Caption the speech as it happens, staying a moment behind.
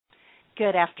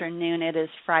Good afternoon. It is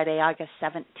Friday, August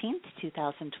 17th,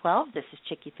 2012. This is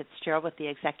Chickie Fitzgerald with the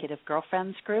Executive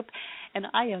Girlfriends Group, and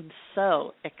I am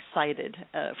so excited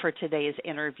for today's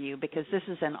interview because this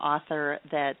is an author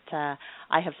that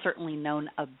I have certainly known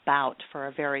about for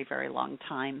a very, very long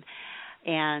time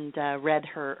and read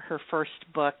her first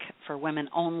book for women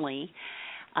only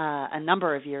a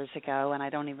number of years ago, and I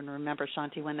don't even remember,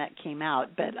 Shaunti, when that came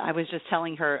out, but I was just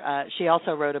telling her she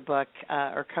also wrote a book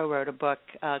or co-wrote a book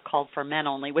called For Men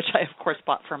Only, which I, of course,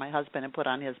 bought for my husband and put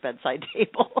on his bedside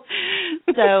table.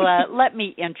 So let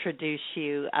me introduce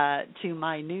you to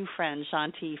my new friend,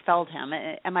 Shaunti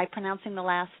Feldhahn. Am I pronouncing the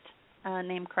last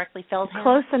name correctly, Feldhahn?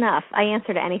 Close enough. I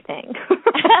answer to anything.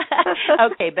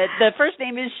 Okay, but the first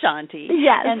name is Shaunti.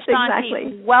 Yes, and Shaunti,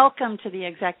 exactly. Welcome to the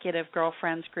Executive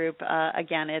Girlfriends Group.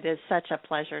 Again, it is such a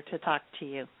pleasure to talk to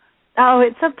you. Oh,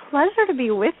 it's a pleasure to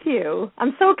be with you.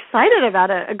 I'm so excited about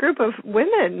a group of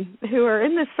women who are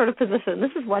in this sort of position.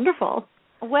 This is wonderful.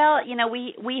 Well, you know,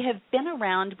 we have been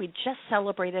around. We just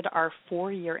celebrated our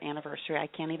 4-year anniversary. I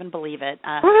can't even believe it.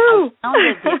 I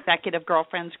founded the Executive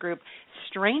Girlfriends Group,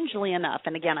 strangely enough,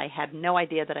 and again, I had no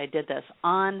idea that I did this,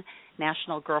 on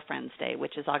National Girlfriends Day,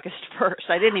 which is August 1st.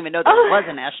 I didn't even know there was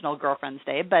a National Girlfriends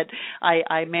Day, but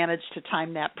I managed to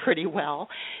time that pretty well.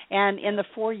 And in the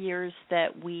 4 years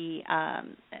that we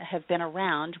have been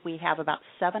around, we have about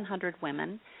 700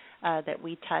 women that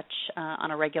we touch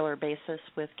on a regular basis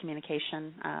with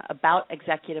communication about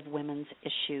executive women's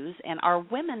issues. And our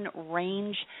women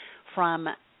range from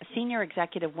senior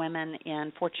executive women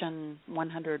in Fortune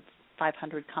 100,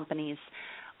 500 companies,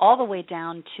 all the way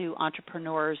down to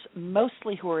entrepreneurs,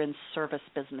 mostly who are in service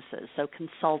businesses, so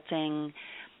consulting,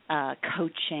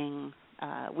 coaching.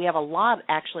 We have a lot,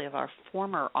 actually, of our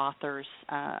former authors,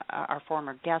 our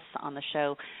former guests on the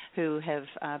show who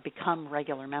have become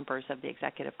regular members of the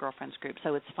Executive Girlfriends Group.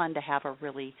 So it's fun to have a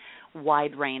really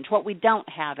wide range. What we don't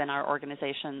have in our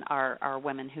organization are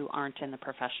women who aren't in the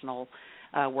professional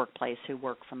workplace, who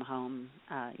work from home,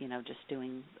 just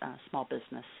doing small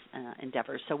business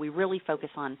endeavors. So we really focus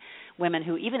on women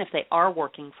who, even if they are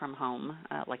working from home,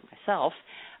 like myself,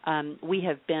 we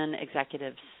have been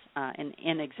executives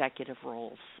in executive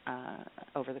roles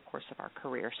over the course of our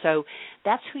career. So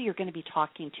that's who you're going to be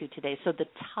talking to today. So the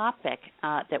topic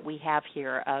that we have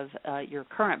here of your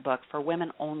current book, For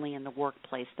Women Only in the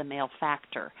Workplace, The Male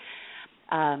Factor,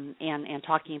 and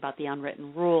talking about the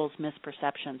unwritten rules,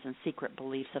 misperceptions, and secret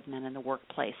beliefs of men in the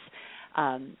workplace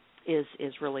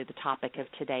is really the topic of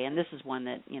today. And this is one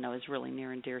that, is really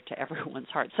near and dear to everyone's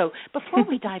heart. So before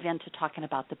we dive into talking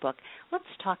about the book, let's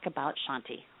talk about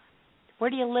Shaunti. Where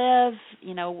do you live?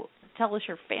 Tell us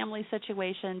your family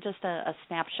situation, just a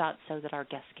snapshot so that our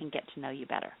guests can get to know you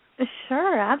better.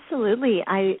 Sure, absolutely.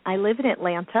 I live in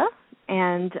Atlanta,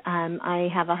 and I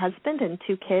have a husband and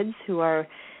 2 kids who are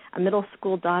a middle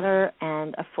school daughter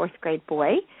and a 4th grade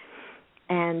boy.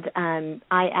 And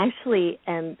I actually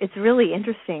am, it's really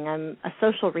interesting. I'm a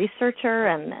social researcher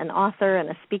and an author and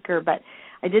a speaker, but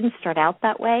I didn't start out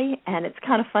that way. And it's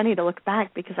kind of funny to look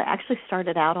back because I actually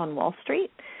started out on Wall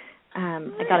Street.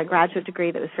 I got a graduate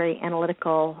degree that was very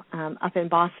analytical up in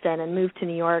Boston and moved to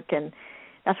New York, and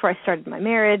that's where I started my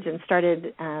marriage and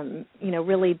started,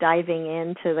 really diving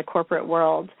into the corporate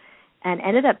world, and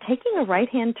ended up taking a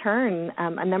right-hand turn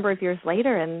a number of years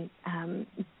later and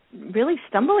really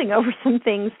stumbling over some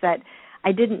things that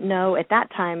I didn't know at that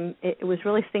time. It was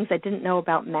really things I didn't know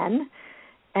about men,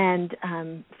 and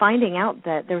finding out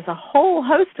that there was a whole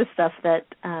host of stuff that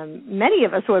many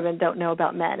of us women don't know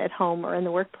about men at home or in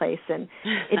the workplace, and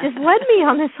it just led me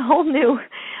on this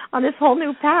whole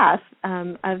new path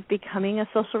of becoming a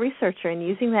social researcher and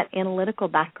using that analytical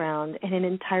background in an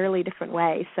entirely different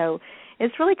way. So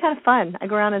it's really kind of fun. I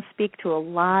go around and speak to a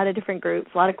lot of different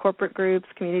groups, a lot of corporate groups,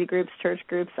 community groups, church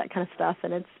groups, that kind of stuff,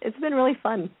 and it's been really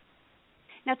fun.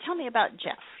 Now tell me about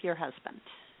Jeff, your husband.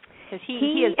 Because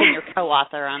he has been your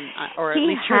co-author or at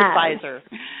least your advisor.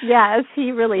 Yes,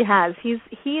 he really has. He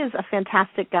is a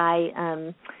fantastic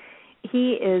guy.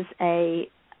 He is an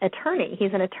attorney.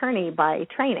 He's an attorney by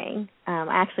training. I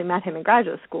actually met him in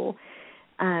graduate school.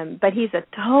 But he's a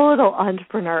total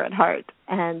entrepreneur at heart.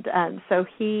 And so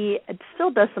he still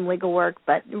does some legal work,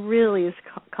 but really is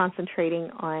concentrating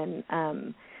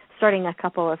on starting a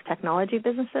couple of technology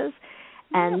businesses.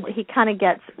 And he kind of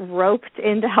gets roped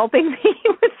into helping me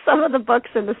with some of the books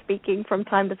and the speaking from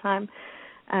time to time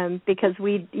because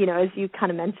we, as you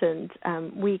kind of mentioned,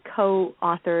 we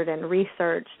co-authored and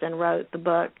researched and wrote the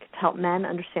book to help men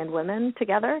understand women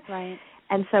together. Right.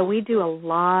 And so we do a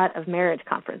lot of marriage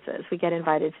conferences. We get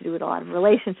invited to do a lot of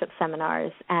relationship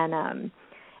seminars. And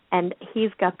And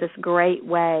he's got this great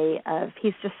way of,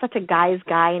 he's just such a guy's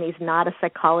guy, and he's not a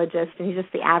psychologist, and he's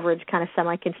just the average kind of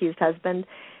semi-confused husband.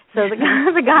 So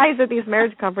the guys at these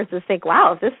marriage conferences think,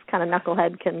 wow, if this kind of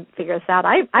knucklehead can figure this out,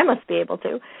 I must be able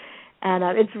to.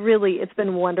 And it's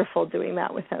been wonderful doing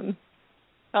that with him.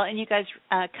 Well, and you guys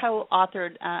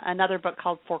co-authored another book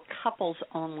called For Couples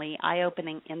Only,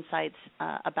 Eye-Opening Insights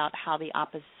about How the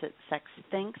Opposite Sex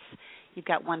Thinks. You've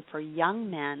got one for young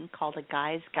men called A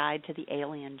Guy's Guide to the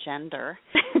Alien Gender.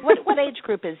 What age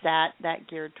group is that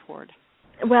geared toward?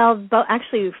 Well,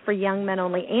 actually for young men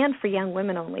only and for young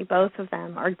women only, both of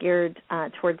them are geared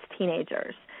towards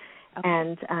teenagers. Okay.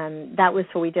 And that was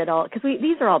what we did because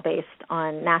these are all based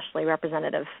on nationally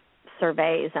representative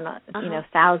surveys and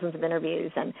thousands of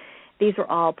interviews, and these were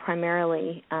all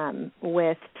primarily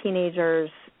with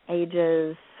teenagers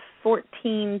ages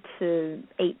 14 to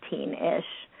 18-ish.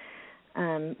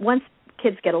 Once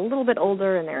kids get a little bit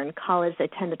older and they're in college, they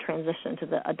tend to transition to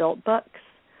the adult books.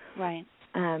 Right.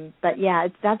 But yeah,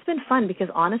 that's been fun because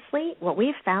honestly, what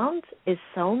we've found is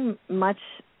so much.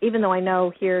 Even though I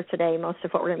know here today most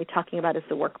of what we're going to be talking about is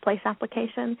the workplace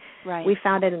application, right. We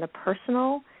found it in the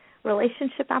personal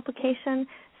relationship application.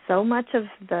 So much of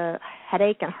the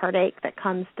headache and heartache that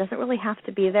comes doesn't really have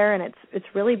to be there, and it's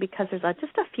really because there's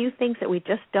just a few things that we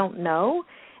just don't know,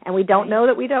 and we don't know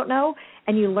that we don't know,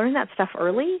 and you learn that stuff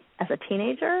early as a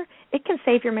teenager. It can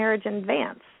save your marriage in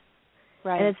advance.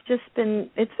 Right. And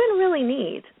it's been really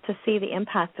neat to see the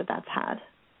impact that that's had.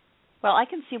 Well, I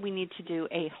can see we need to do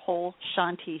a whole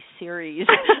Shaunti series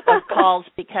of calls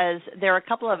because there are a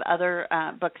couple of other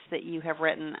books that you have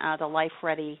written, The Life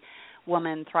Ready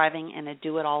Woman Thriving in a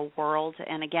Do-It-All World.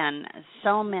 And again,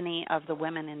 so many of the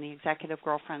women in the Executive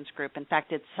Girlfriends group, in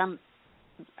fact,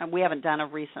 we haven't done a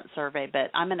recent survey,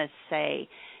 but I'm going to say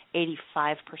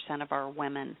 85% of our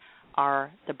women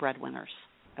are the breadwinners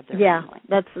of their family.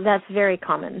 That's very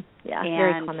common. Yeah,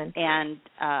 very common. And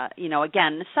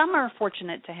again, some are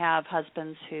fortunate to have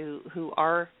husbands who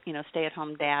are,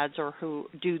 stay-at-home dads or who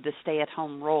do the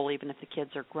stay-at-home role even if the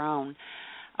kids are grown.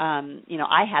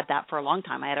 I had that for a long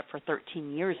time. I had it for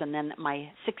 13 years, and then my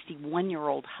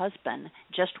 61-year-old husband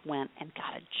just went and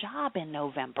got a job in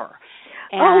November.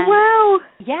 And, oh, wow.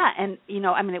 Yeah, and,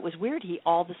 it was weird. He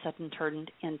all of a sudden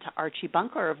turned into Archie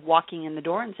Bunker of walking in the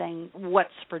door and saying, what's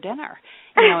for dinner?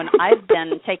 And I've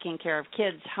been taking care of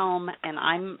kids home, and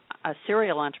I'm a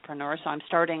serial entrepreneur, so I'm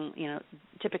starting,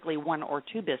 typically one or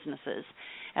two businesses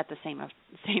at the same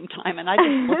time. And I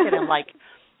just look at him like,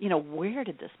 where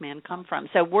did this man come from?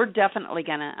 So we're definitely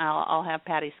going to, I'll have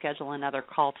Patty schedule another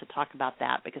call to talk about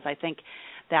that because I think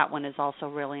that one is also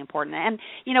really important. And,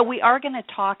 we are going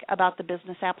to talk about the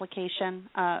business application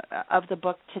of the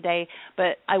book today,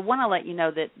 but I want to let you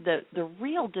know that the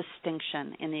real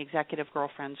distinction in the Executive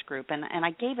Girlfriends group, and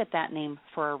I gave it that name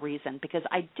for a reason because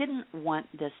I didn't want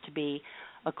this to be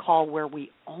a call where we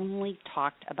only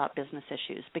talked about business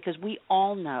issues because we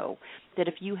all know that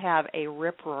if you have a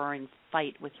rip-roaring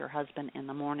fight with your husband in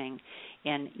the morning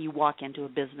and you walk into a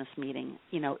business meeting,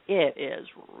 it is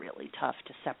really tough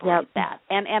to separate that.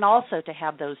 And also to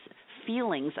have those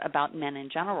feelings about men in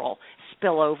general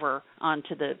spill over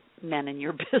onto the men in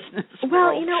your business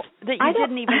world that you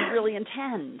didn't even really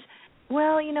intend.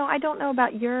 Well, I don't know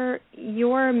about your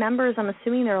members. I'm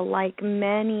assuming they're like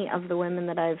many of the women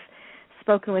that I've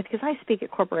spoken with because I speak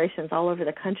at corporations all over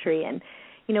the country, and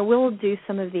we'll do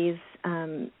some of these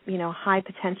high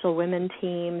potential women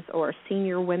teams or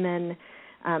senior women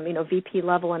VP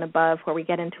level and above where we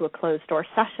get into a closed door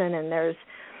session and there's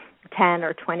 10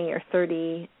 or 20 or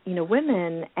 30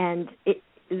 women, and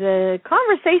the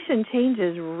conversation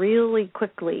changes really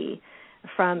quickly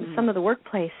from some of the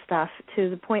workplace stuff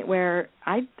to the point where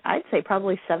I'd say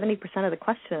probably 70% of the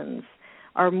questions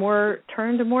are more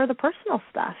turned to more of the personal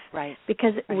stuff. Right.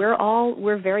 Because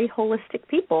we're very holistic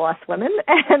people, us women,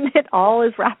 and it all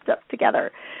is wrapped up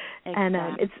together. Exactly.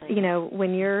 And it's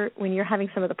when you're having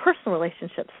some of the personal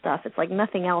relationship stuff, it's like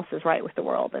nothing else is right with the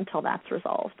world until that's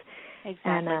resolved.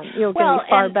 Exactly. And you'll get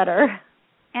far better.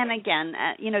 And again,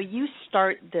 you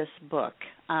start this book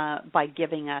by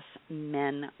giving us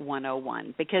Men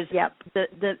 101 because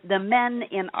the men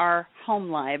in our home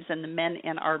lives and the men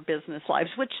in our business lives,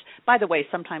 which, by the way,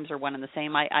 sometimes are one and the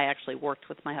same. I actually worked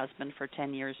with my husband for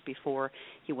 10 years before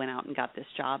he went out and got this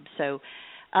job. So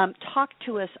talk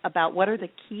to us about what are the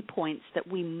key points that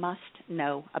we must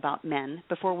know about men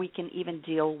before we can even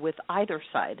deal with either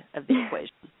side of the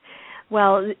equation.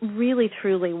 Well, really,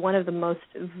 truly, one of the most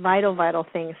vital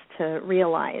things to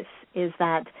realize is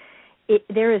that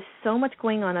there is so much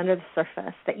going on under the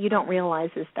surface that you don't realize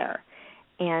is there.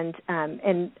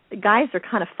 And guys are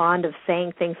kind of fond of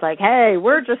saying things like, "Hey,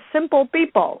 we're just simple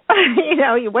people.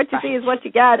 What you see is what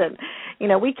you get, and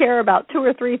we care about 2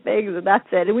 or 3 things, and that's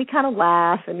it." And we kind of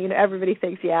laugh, and everybody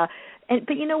thinks, yeah.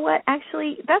 But you know what?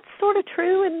 Actually, that's sort of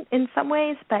true in some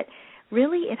ways, but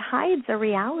really it hides a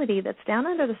reality that's down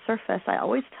under the surface. I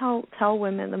always tell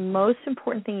women the most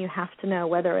important thing you have to know,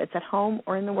 whether it's at home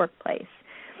or in the workplace,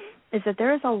 is that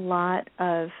there is a lot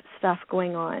of stuff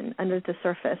going on under the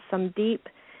surface, some deep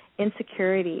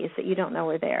insecurities that you don't know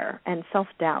are there, and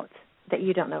self-doubt that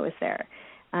you don't know is there.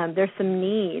 There's some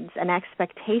needs and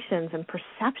expectations and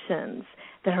perceptions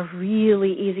that are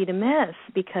really easy to miss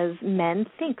because men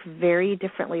think very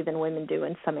differently than women do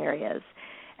in some areas.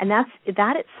 And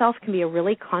that itself can be a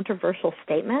really controversial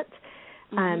statement.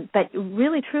 But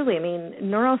really, truly,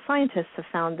 neuroscientists have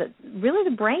found that really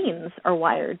the brains are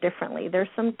wired differently. There's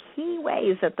some key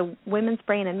ways that the women's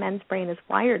brain and men's brain is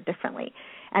wired differently.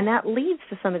 And that leads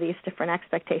to some of these different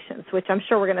expectations, which I'm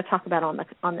sure we're going to talk about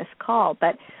on this call.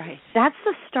 But That's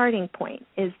the starting point,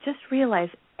 is just realize,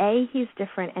 A, he's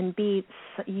different, and B,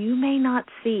 you may not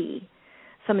see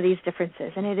some of these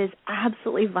differences. And it is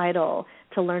absolutely vital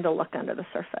to learn to look under the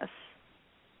surface.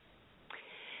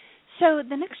 So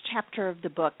the next chapter of the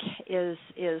book is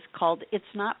called "It's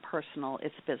Not Personal,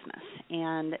 It's Business,"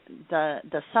 and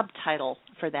the subtitle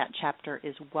for that chapter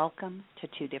is "Welcome to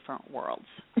Two Different Worlds."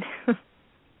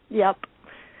 Yep.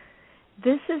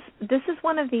 This is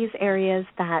one of these areas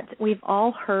that we've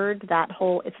all heard, that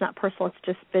whole "it's not personal, it's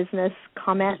just business"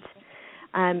 comment.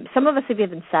 Some of us have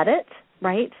even said it,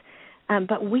 right?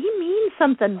 But we mean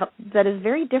something that is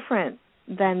very different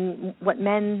than what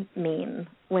men mean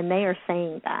when they are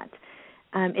saying that.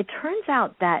 It turns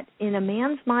out that in a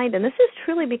man's mind, and this is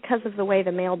truly because of the way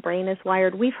the male brain is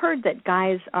wired, we've heard that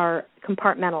guys are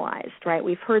compartmentalized, right?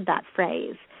 We've heard that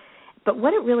phrase. But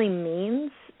what it really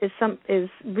means is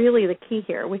really the key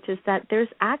here, which is that there's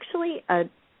actually a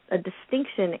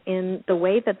distinction in the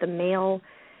way that the male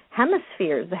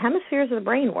hemispheres, the hemispheres of the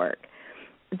brain work,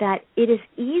 that it is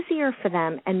easier for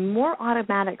them and more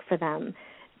automatic for them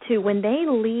to, when they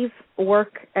leave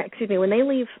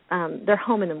their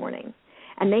home in the morning,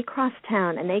 and they cross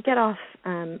town and they get off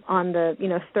on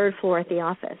the 3rd floor at the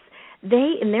office,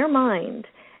 they, in their mind,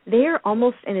 they are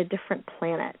almost in a different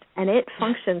planet, and it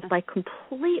functions by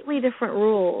completely different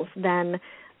rules than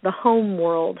the home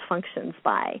world functions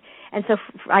by. And so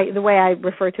the way I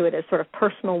refer to it is sort of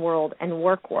personal world and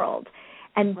work world.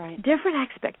 And different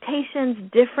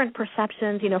expectations, different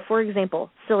perceptions, for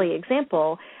example, silly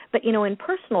example, but, in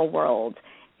personal world,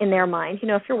 in their mind,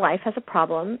 if your wife has a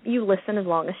problem, you listen as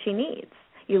long as she needs.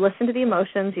 You listen to the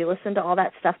emotions, you listen to all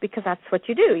that stuff because that's what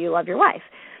you do. You love your wife.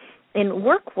 In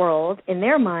work world, in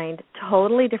their mind,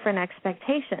 totally different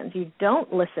expectations. You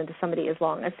don't listen to somebody as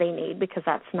long as they need because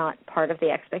that's not part of the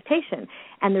expectation.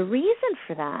 And the reason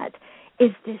for that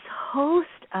is this host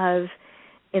of,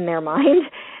 in their mind,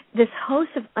 this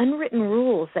host of unwritten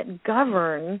rules that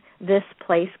govern this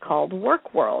place called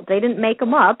work world. They didn't make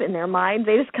them up in their mind.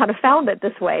 They just kind of found it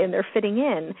this way, and they're fitting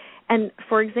in. And,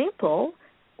 for example,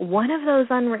 one of those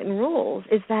unwritten rules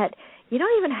is that you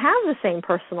don't even have the same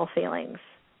personal feelings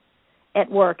at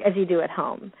work as you do at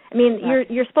home.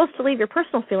 You're supposed to leave your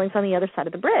personal feelings on the other side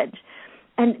of the bridge.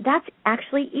 And that's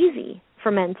actually easy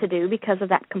for men to do because of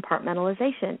that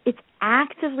compartmentalization. It's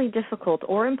actively difficult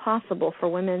or impossible for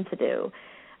women to do.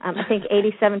 I think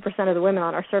 87% of the women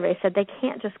on our survey said they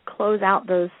can't just close out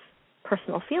those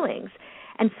personal feelings.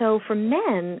 And so for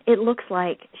men, it looks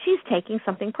like she's taking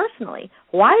something personally.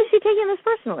 Why is she taking this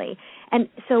personally? And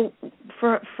so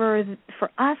for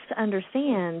us to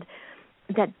understand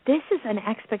that this is an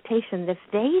expectation that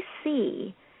they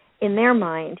see in their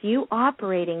mind, you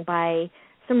operating by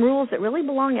some rules that really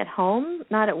belong at home,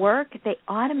 not at work, they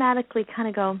automatically kind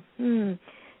of go,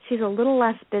 she's a little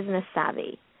less business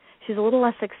savvy. She's a little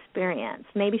less experienced.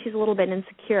 Maybe she's a little bit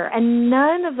insecure. And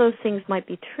none of those things might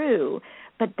be true,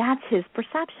 but that's his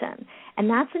perception. And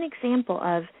that's an example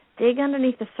of dig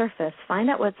underneath the surface, find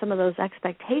out what some of those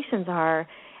expectations are,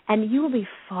 and you will be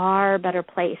far better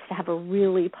placed to have a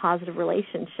really positive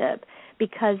relationship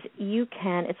because you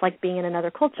can, it's like being in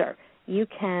another culture. You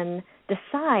can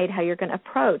decide how you're going to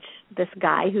approach this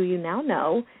guy who you now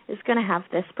know is going to have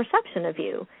this perception of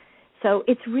you. So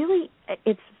it's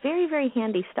very, very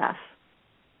handy stuff.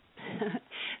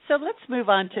 So let's move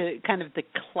on to kind of the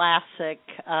classic,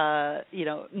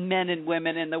 men and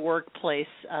women in the workplace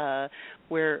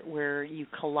where you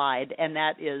collide, and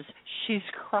that is, she's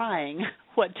crying,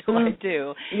 what do I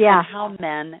do? Yeah. And how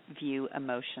men view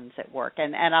emotions at work.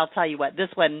 And I'll tell you what, this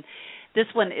one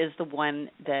is the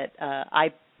one that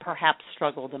I perhaps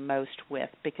struggle the most with,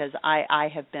 because I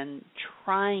have been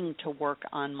trying to work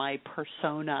on my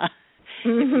persona, if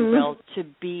you will, to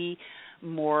be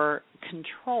more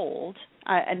controlled,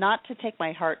 and not to take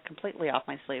my heart completely off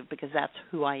my sleeve, because that's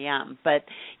who I am. But,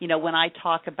 when I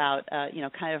talk about,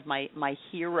 kind of my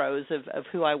heroes of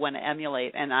who I want to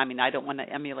emulate, and I mean, I don't want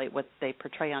to emulate what they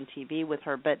portray on TV with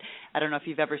her, but I don't know if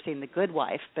you've ever seen The Good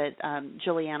Wife, but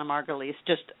Juliana Margulies,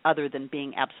 just other than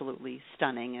being absolutely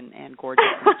stunning and gorgeous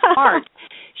and smart,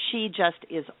 she just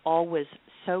is always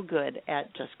so good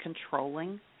at just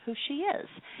controlling who she is.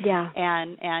 Yeah.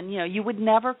 And you would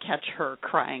never catch her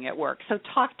crying at work. So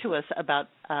talk to us about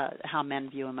how men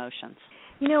view emotions.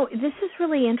 This is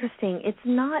really interesting. It's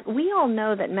not, we all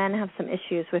know that men have some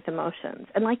issues with emotions.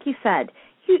 And like you said,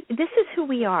 this is who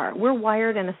we are. We're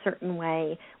wired in a certain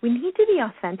way. We need to be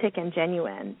authentic and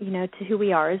genuine, to who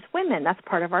we are as women. That's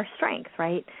part of our strength,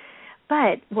 right?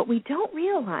 But what we don't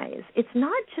realize, it's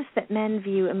not just that men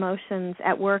view emotions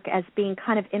at work as being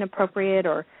kind of inappropriate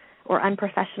or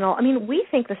unprofessional. I mean, we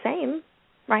think the same,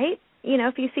 right?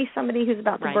 If you see somebody who's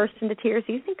about to burst into tears,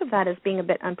 you think of that as being a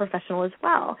bit unprofessional as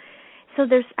well. So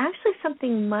there's actually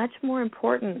something much more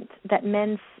important that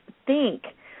men think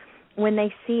when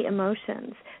they see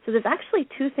emotions. So there's actually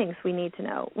two things we need to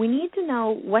know. We need to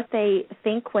know what they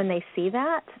think when they see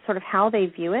that, sort of how they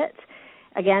view it.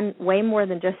 Again, way more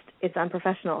than just it's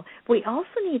unprofessional. But we also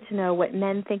need to know what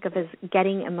men think of as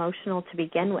getting emotional to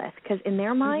begin with, because in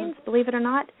their minds, believe it or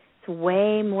not, it's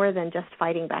way more than just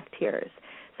fighting back tears.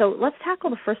 So let's tackle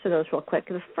the first of those real quick.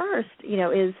 The first,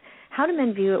 is how do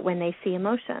men view it when they see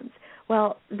emotions?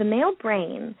 Well, the male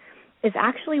brain is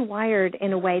actually wired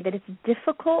in a way that it's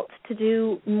difficult to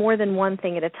do more than one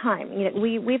thing at a time.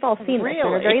 We've all seen this.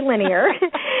 They're very linear.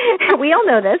 We all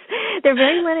know this. They're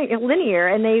very linear,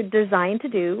 and they're designed to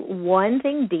do one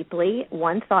thing deeply,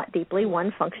 one thought deeply,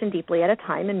 one function deeply at a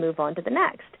time, and move on to the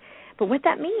next. But what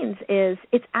that means is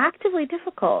it's actively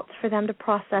difficult for them to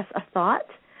process a thought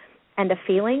and a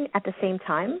feeling at the same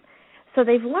time. So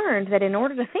they've learned that in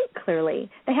order to think clearly,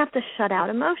 they have to shut out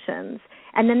emotions.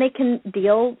 And then they can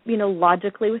deal,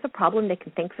 logically with a problem. They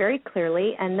can think very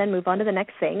clearly and then move on to the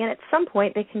next thing. And at some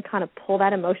point, they can kind of pull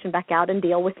that emotion back out and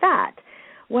deal with that.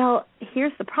 Well,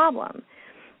 here's the problem.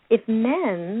 If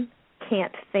men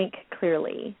can't think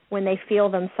clearly when they feel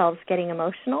themselves getting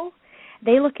emotional,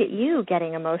 they look at you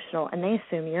getting emotional and they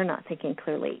assume you're not thinking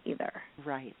clearly either.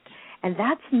 Right. And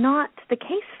that's not the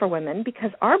case for women,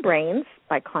 because our brains,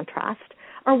 by contrast,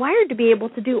 are wired to be able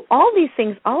to do all these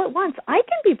things all at once. I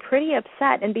can be pretty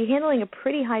upset and be handling a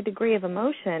pretty high degree of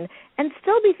emotion and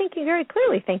still be thinking very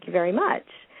clearly, thank you very much.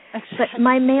 But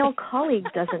my male colleague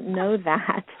doesn't know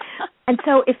that. And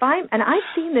so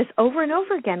I've seen this over and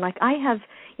over again. Like I have,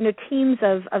 teams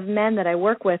of men that I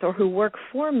work with or who work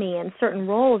for me in certain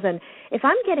roles, and if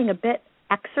I'm getting a bit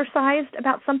exercised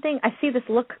about something, I see this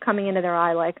look coming into their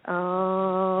eye like,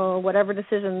 oh, whatever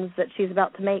decisions that she's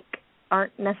about to make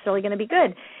aren't necessarily going to be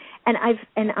good. And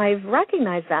I've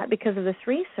recognized that because of this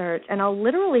research, and I'll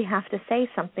literally have to say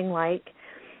something like,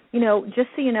 just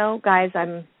so you know, guys,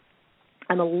 I'm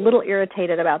a little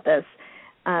irritated about this,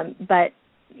 but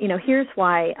here's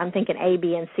why I'm thinking A,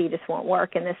 B, and C just won't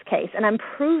work in this case. And I'm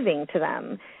proving to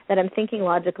them that I'm thinking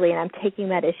logically and I'm taking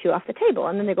that issue off the table.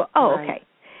 And then they go, oh, right. Okay.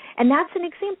 And that's an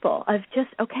example of just,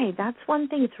 okay, that's one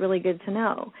thing it's really good to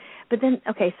know. But then,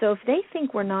 okay, so if they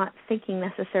think we're not thinking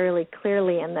necessarily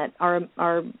clearly and that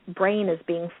our brain is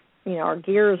being, our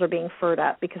gears are being furred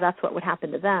up because that's what would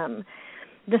happen to them,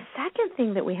 the second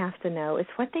thing that we have to know is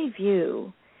what they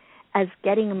view as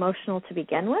getting emotional to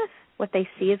begin with. What they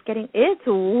see as it's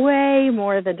way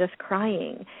more than just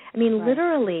crying. I mean, right.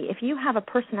 Literally, if you have a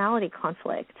personality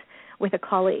conflict with a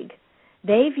colleague,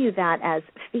 they view that as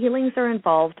feelings are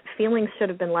involved. Feelings should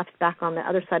have been left back on the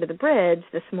other side of the bridge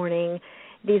this morning.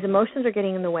 These emotions are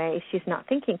getting in the way. She's not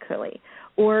thinking clearly.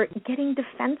 Or getting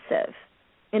defensive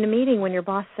in a meeting when your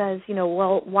boss says,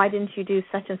 well, why didn't you do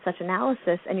such and such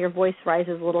analysis? And your voice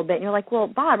rises a little bit. And you're like, well,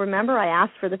 Bob, remember I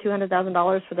asked for the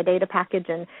 $200,000 for the data package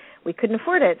and we couldn't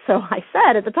afford it. So I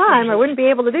said at the time I wouldn't be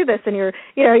able to do this. And you're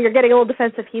getting a little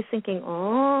defensive. He's thinking,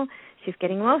 oh, she's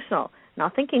getting emotional,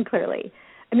 not thinking clearly.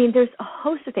 I mean, there's a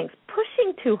host of things.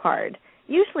 Pushing too hard.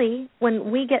 Usually when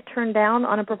we get turned down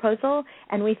on a proposal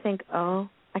and we think, oh,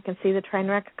 I can see the train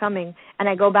wreck coming, and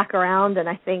I go back around and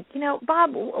I think,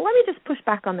 Bob, let me just push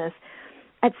back on this.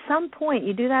 At some point,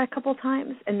 you do that a couple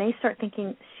times, and they start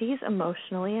thinking, she's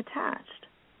emotionally attached.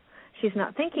 she's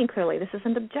not thinking clearly. This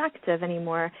isn't objective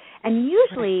anymore. And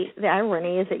usually, the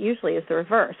irony is it usually is the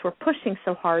reverse. We're pushing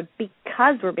so hard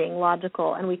because we're being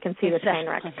logical and we can see the train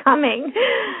wreck coming.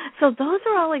 So those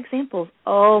are all examples.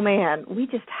 Oh, man, we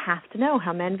just have to know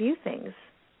how men view things.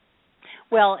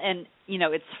 Well, and,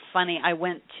 it's funny. I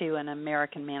went to an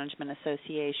American Management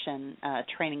Association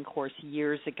training course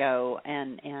years ago,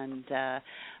 and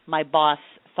my boss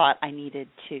thought I needed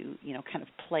to, kind of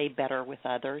play better with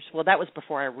others. Well, that was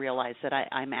before I realized that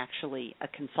I'm actually a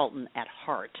consultant at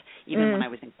heart, even when I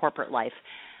was in corporate life.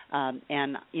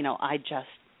 And,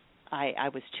 I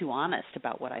was too honest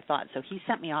about what I thought. So he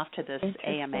sent me off to this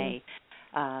AMA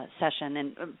session,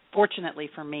 and fortunately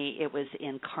for me, it was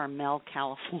in Carmel,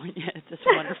 California, at this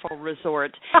wonderful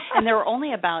resort. And there were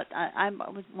only about, I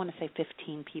want to say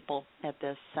 15 people at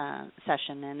this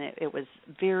session, and it was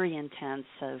very intense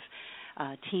of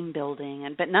team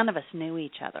building, but none of us knew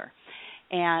each other.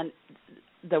 And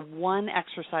the one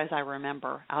exercise I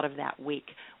remember out of that week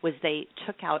was they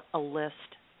took out a list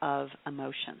of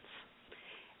emotions.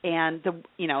 And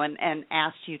and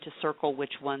asked you to circle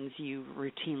which ones you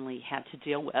routinely had to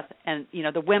deal with. And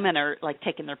the women are like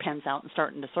taking their pens out and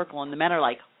starting to circle, and the men are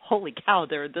like, "Holy cow,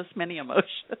 there are this many emotions."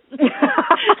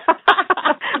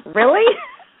 Really?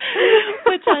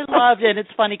 Which I loved, and it's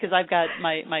funny because I've got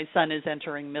my son is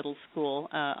entering middle school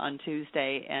on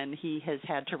Tuesday, and he has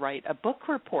had to write a book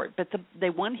report, but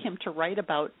they want him to write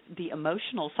about the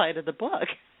emotional side of the book.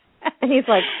 And he's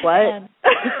like, what? And,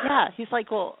 yeah, he's like,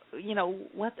 well,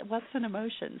 what's an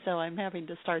emotion? So I'm having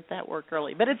to start that work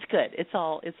early, but it's good. It's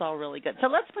all really good. So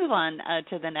let's move on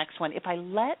to the next one. If I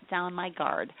let down my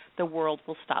guard, the world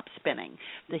will stop spinning.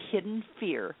 The hidden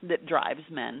fear that drives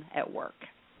men at work.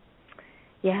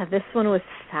 Yeah, this one was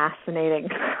fascinating.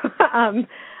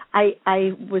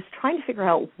 I was trying to figure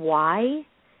out why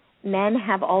men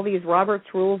have all these Robert's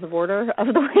Rules of Order of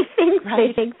the way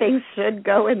they think things should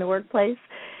go in the workplace.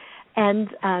 And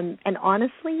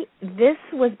honestly, this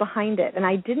was behind it, and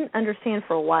I didn't understand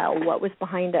for a while what was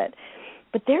behind it.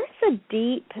 But there's a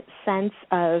deep sense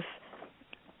of,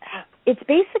 it's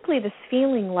basically this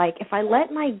feeling like if I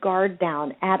let my guard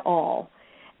down at all,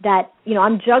 that,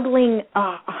 I'm juggling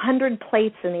 100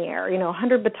 plates in the air,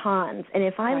 100 batons, and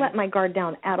if I let my guard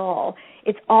down at all,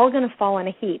 it's all going to fall in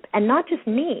a heap. And not just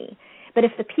me, but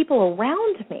if the people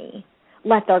around me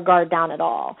let their guard down at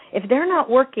all, if they're not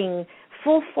working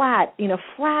full flat,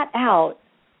 flat out,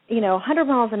 100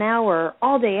 miles an hour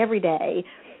all day, every day,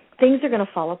 things are going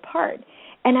to fall apart.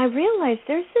 And I realized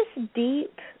there's this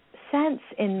deep sense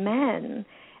in men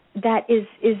that is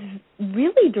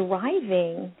really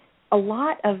driving a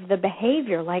lot of the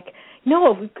behavior. Like,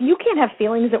 no, you can't have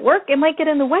feelings at work. It might get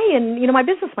in the way, and, my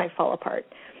business might fall apart.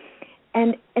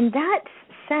 And that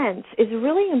sense is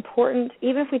really important,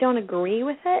 even if we don't agree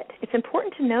with it. It's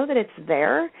important to know that it's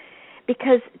there.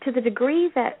 Because to the degree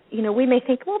that, we may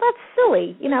think, well, that's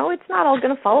silly. It's not all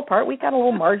going to fall apart. We've got a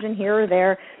little margin here or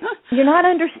there. You're not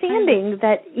understanding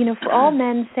that, for all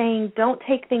men saying don't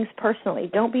take things personally,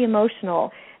 don't be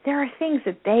emotional, there are things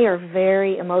that they are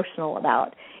very emotional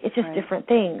about. It's just different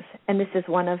things, and this is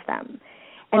one of them.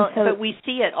 And but we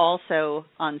see it also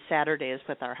on Saturdays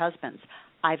with our husbands.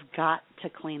 I've got to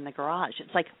clean the garage.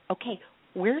 It's like, okay,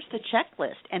 where's the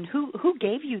checklist? And who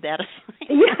gave you that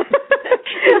assignment?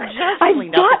 You just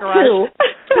cleaned up the garage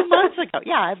 2 months ago.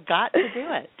 Yeah, I've got to do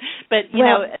it. But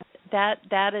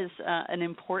that is an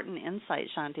important insight,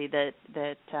 Shaunti. That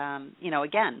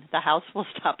again, the house will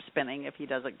stop spinning if he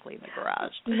doesn't clean the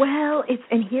garage. Well,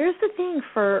 and here's the thing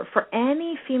for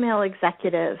any female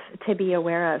executive to be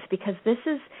aware of, because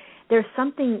there's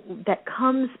something that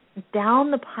comes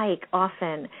down the pike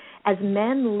often as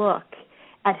men look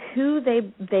at who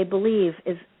they believe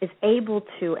is able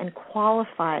to and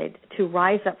qualified to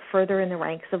rise up further in the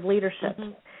ranks of leadership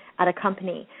at a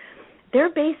company. They're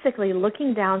basically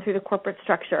looking down through the corporate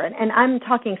structure, and I'm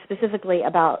talking specifically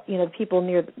about people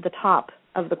near the top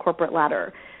of the corporate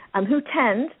ladder, who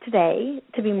tend today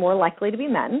to be more likely to be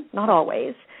men, not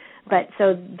always, but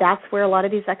so that's where a lot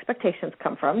of these expectations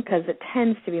come from, because it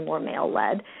tends to be more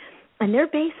male-led. And they're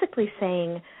basically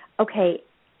saying, okay,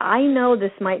 I know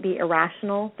this might be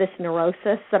irrational, this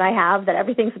neurosis that I have, that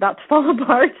everything's about to fall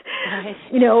apart,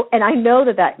 and I know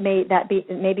that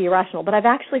may be irrational, but I've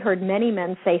actually heard many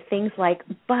men say things like,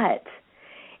 but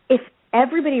if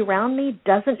everybody around me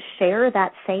doesn't share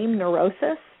that same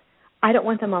neurosis, I don't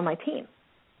want them on my team.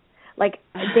 Like,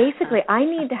 basically, I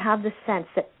need to have the sense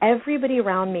that everybody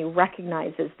around me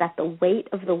recognizes that the weight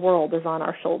of the world is on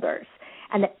our shoulders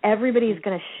and that everybody's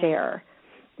going to share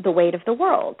the weight of the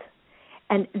world.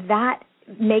 And that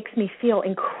makes me feel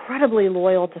incredibly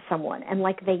loyal to someone and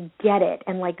like they get it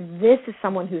and like this is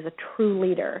someone who's a true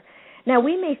leader. Now,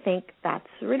 we may think that's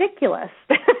ridiculous.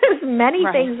 There's many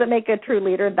things that make a true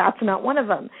leader. That's not one of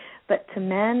them. But to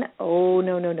men, oh,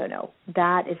 no.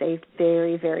 That is a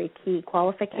very, very key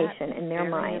qualification in their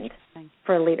mind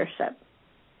for leadership.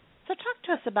 So talk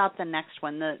to us about the next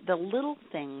one, the little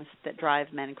things that drive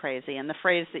men crazy. And the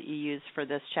phrase that you use for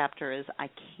this chapter is, I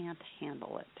can't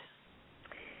handle it.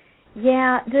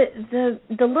 Yeah, the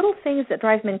little things that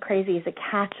drive men crazy is a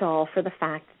catch-all for the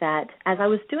fact that as I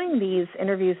was doing these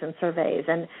interviews and surveys,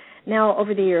 and now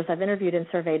over the years I've interviewed and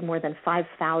surveyed more than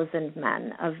 5,000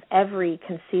 men of every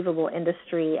conceivable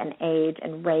industry and age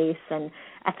and race and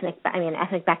ethnic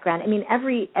background. I mean,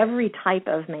 every type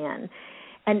of man.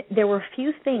 And there were a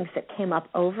few things that came up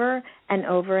over and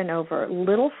over and over,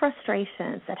 little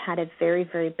frustrations that had a very,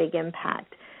 very big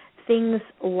impact. Things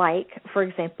like, for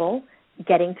example,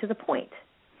 getting to the point.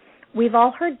 We've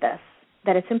all heard this,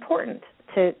 that it's important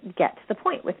to get to the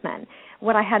point with men.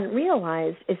 What I hadn't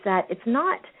realized is that it's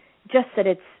not just that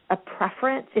it's a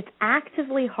preference. It's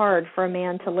actively hard for a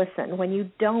man to listen when you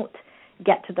don't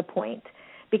get to the point,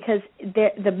 because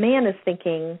the man is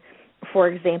thinking, for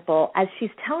example, as she's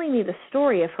telling me the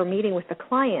story of her meeting with the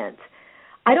client,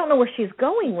 I don't know where she's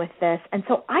going with this, and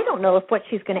so I don't know if what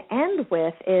she's going to end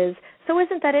with is, so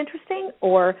isn't that interesting,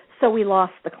 or so we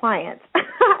lost the client.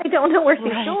 I don't know where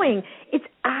she's going. It's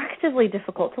actively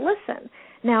difficult to listen.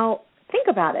 Now, think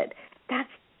about it. That's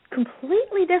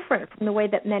completely different from the way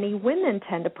that many women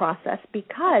tend to process,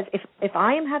 because if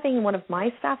I am having one of my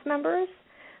staff members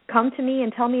come to me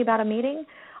and tell me about a meeting,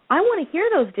 I want to hear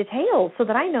those details so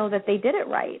that I know that they did it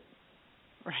right.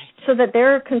 Right. So that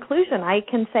their conclusion, I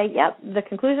can say, yep, the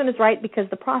conclusion is right because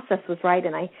the process was right,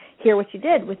 and I hear what you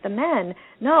did. With the men,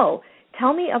 no,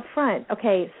 tell me up front,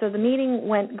 okay, so the meeting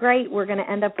went great. We're going to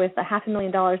end up with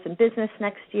 $500,000 in business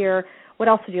next year. What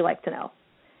else would you like to know?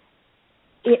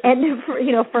 And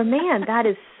for a man, that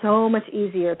is so much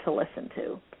easier to listen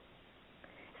to.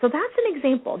 So that's an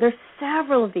example. There's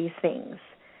several of these things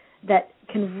that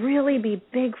can really be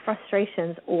big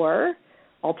frustrations, or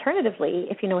alternatively,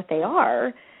 if you know what they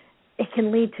are, it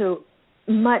can lead to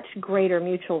much greater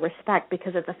mutual respect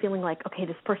because it's a feeling like, okay,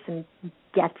 this person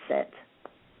gets it.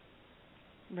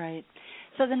 Right.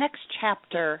 So the next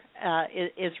chapter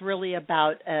is really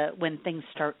about when things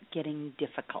start getting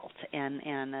difficult.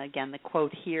 And again, the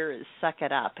quote here is, suck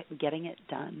it up, getting it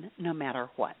done no matter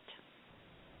what.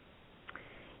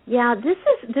 Yeah,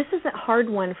 this is a hard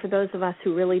one for those of us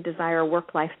who really desire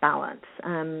work-life balance.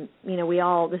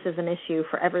 This is an issue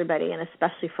for everybody, and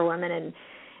especially for women in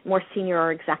more senior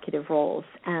or executive roles.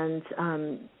 And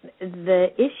the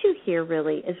issue here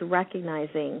really is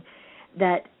recognizing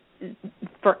that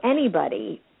for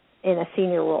anybody in a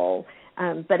senior role,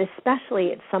 but especially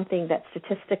it's something that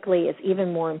statistically is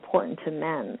even more important to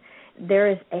men,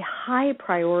 there is a high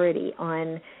priority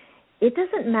on, it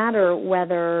doesn't matter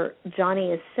whether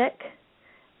Johnny is sick.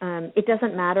 It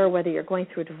doesn't matter whether you're going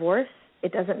through a divorce.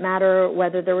 It doesn't matter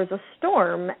whether there was a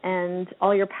storm and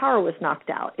all your power was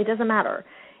knocked out. It doesn't matter.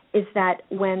 Is that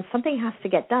when something has to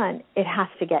get done, it has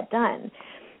to get done.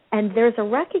 And there's a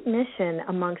recognition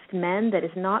amongst men that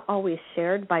is not always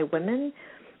shared by women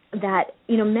that,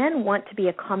 men want to be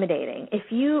accommodating. If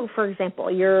you, for example,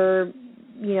 you're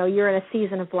in a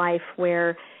season of life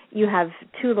where you have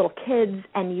 2 little kids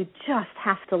and you just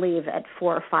have to leave at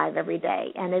 4 or 5 every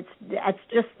day, and it's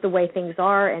just the way things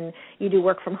are, and you do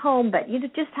work from home, but you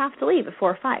just have to leave at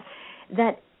 4 or 5.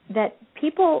 That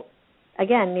people,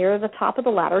 again, near the top of the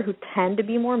ladder, who tend to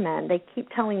be more men, they keep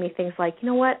telling me things like, you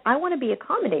know what, I want to be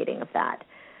accommodating of that.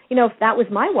 If that was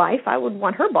my wife, I would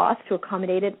want her boss to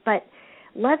accommodate it, but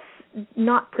let's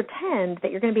not pretend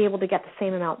that you're going to be able to get the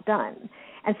same amount done.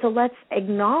 And so let's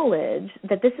acknowledge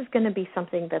that this is going to be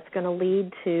something that's going to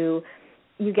lead to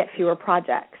you get fewer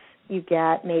projects. You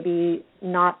get maybe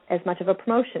not as much of a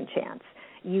promotion chance.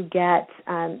 You get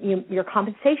your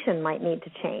compensation might need to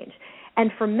change.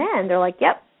 And for men, they're like,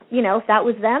 yep, if that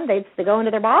was them, they'd go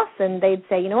into their boss and they'd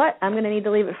say, you know what, I'm going to need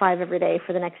to leave at 5 every day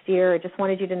for the next year. I just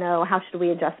wanted you to know, how should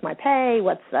we adjust my pay?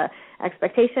 What's the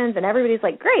expectations? And everybody's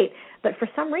like, great. But for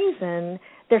some reason,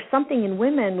 there's something in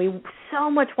women, we so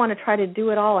much want to try to do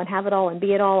it all and have it all and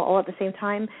be it all at the same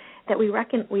time, that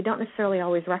we don't necessarily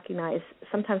always recognize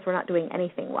sometimes we're not doing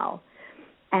anything well.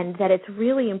 And that it's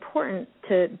really important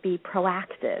to be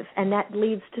proactive. And that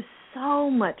leads to so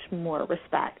much more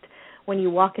respect when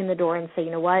you walk in the door and say, you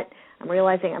know what, I'm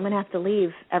realizing I'm going to have to leave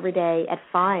every day at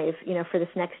 5, for this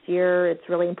next year. It's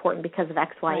really important because of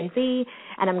X, Y, and Z,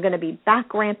 and I'm going to be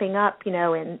back ramping up,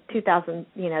 in 2000,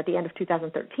 at the end of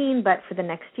 2013, but for the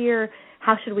next year,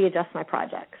 how should we adjust my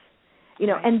projects?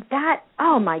 And that,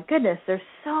 oh my goodness, there's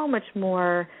so much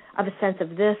more of a sense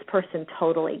of this person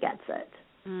totally gets it.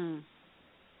 Mm.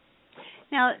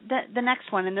 Now, the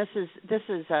next one, and this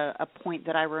is a point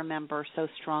that I remember so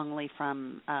strongly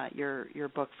from your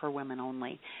book For Women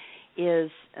Only, is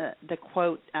the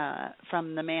quote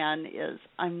from the man is,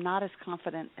 "I'm not as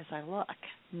confident as I look.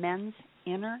 Men's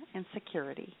inner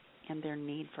insecurity and their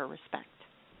need for respect."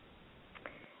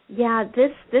 Yeah,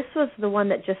 this was the one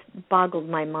that just boggled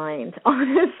my mind,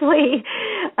 honestly,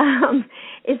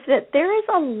 is that there is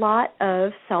a lot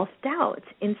of self-doubt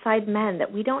inside men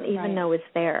that we don't even know is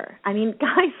there. I mean,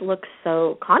 guys look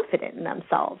so confident in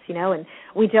themselves, and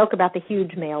we joke about the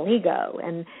huge male ego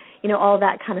and, all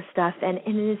that kind of stuff. And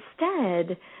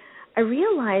instead, I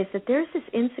realized that there's this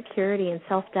insecurity and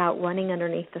self-doubt running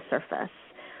underneath the surface.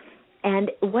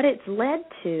 And what it's led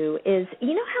to is,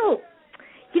 you know how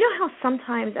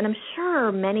sometimes, and I'm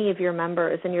sure many of your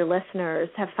members and your listeners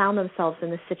have found themselves in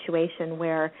this situation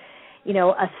where,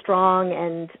 a strong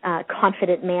and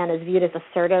confident man is viewed as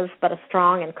assertive, but a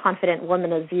strong and confident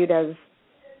woman is viewed as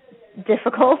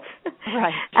difficult,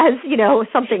 right? As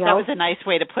something else. That was a nice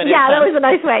way to put it. Yeah, that was a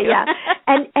nice way. Yeah,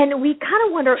 and we kind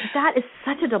of wonder, that is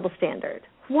such a double standard.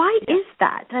 Why is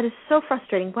that? That is so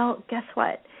frustrating. Well, guess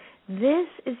what? This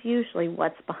is usually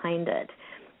what's behind it.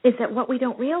 Is that what we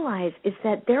don't realize is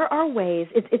that there are ways,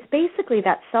 it's basically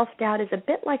that self-doubt is a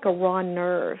bit like a raw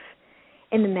nerve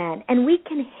in the men, and we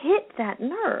can hit that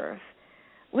nerve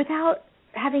without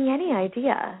having any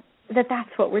idea that that's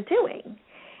what we're doing.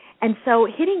 And so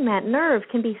hitting that nerve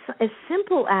can be as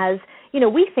simple as,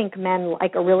 we think men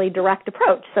like a really direct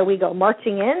approach. So we go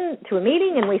marching in to a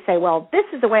meeting and we say, well, this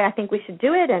is the way I think we should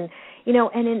do it. And,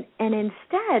 and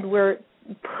instead we're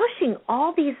pushing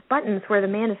all these buttons where the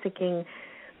man is thinking,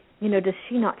 does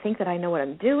she not think that I know what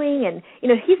I'm doing? And,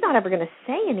 he's not ever going to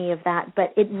say any of that,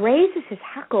 but it raises his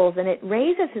hackles and it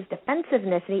raises his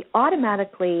defensiveness, and he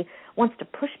automatically wants to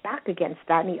push back against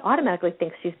that, and he automatically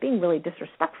thinks she's being really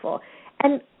disrespectful.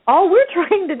 And all we're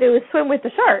trying to do is swim with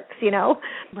the sharks, Right,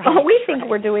 all we think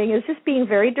we're doing is just being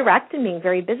very direct and being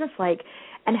very businesslike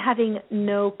and having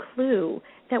no clue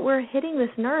that we're hitting this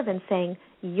nerve and saying,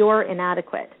 you're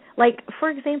inadequate. Like, for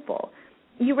example,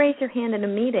 you raise your hand in a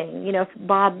meeting, if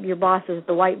Bob, your boss, is at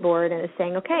the whiteboard and is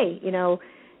saying, okay,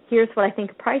 here's what I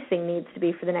think pricing needs to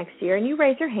be for the next year, and you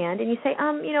raise your hand and you say,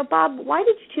 Bob, why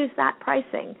did you choose that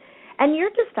pricing? And you're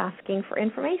just asking for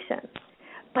information.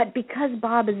 But because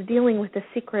Bob is dealing with the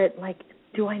secret, like,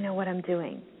 do I know what I'm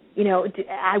doing?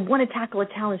 I want to tackle a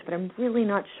challenge, but I'm really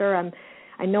not sure.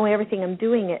 I know everything I'm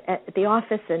doing at the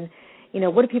office, and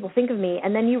what do people think of me?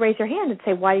 And then you raise your hand and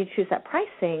say, why did you choose that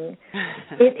pricing?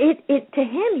 It to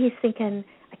him, he's thinking,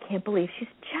 I can't believe she's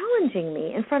challenging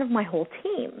me in front of my whole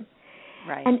team.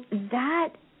 Right. And that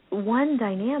one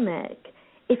dynamic,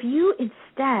 if you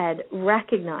instead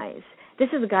recognize this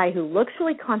is a guy who looks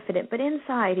really confident, but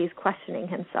inside he's questioning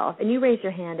himself, and you raise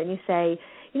your hand and you say,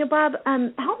 Bob,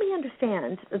 help me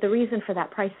understand the reason for that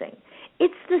pricing.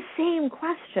 It's the same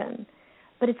question,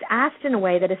 but it's asked in a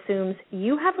way that assumes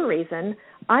you have a reason,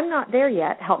 I'm not there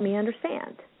yet, help me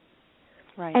understand.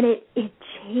 Right. And it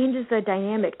changes the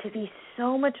dynamic to be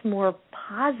so much more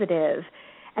positive.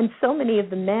 And so many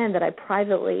of the men that I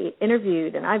privately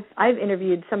interviewed, and I've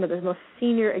interviewed some of the most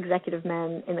senior executive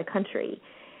men in the country,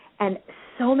 and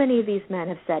so many of these men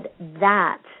have said,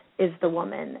 that is the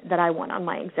woman that I want on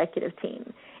my executive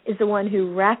team, is the one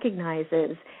who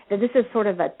recognizes that this is sort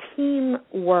of a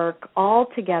teamwork all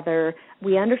together.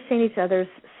 We understand each other's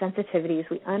sensitivities.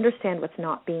 We understand what's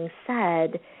not being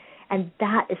said. And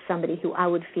that is somebody who I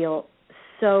would feel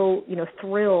so,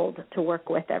 thrilled to work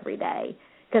with every day,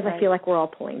 because I feel like we're all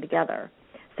pulling together.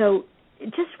 So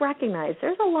just recognize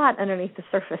there's a lot underneath the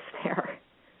surface there.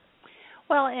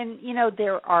 Well, and,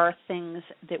 there are things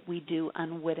that we do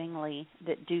unwittingly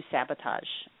that do sabotage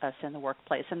us in the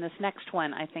workplace. And this next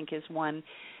one, I think, is one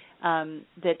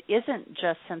that isn't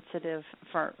just sensitive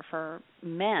for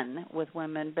men with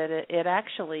women, but it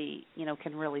actually,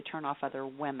 can really turn off other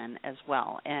women as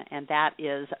well. And that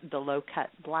is the low-cut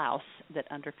blouse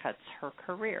that undercuts her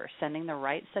career, sending the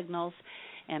right signals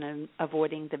and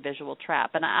avoiding the visual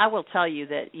trap. And I will tell you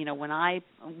that,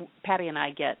 when Patty and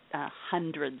I get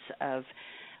hundreds of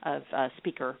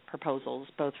speaker proposals,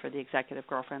 both for the Executive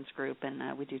Girlfriends Group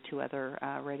and we do 2 other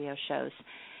radio shows.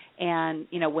 And,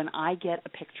 when I get a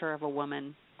picture of a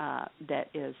woman that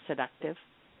is seductive,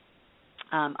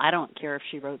 I don't care if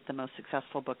she wrote the most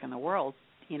successful book in the world,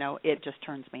 it just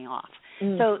turns me off.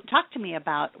 So talk to me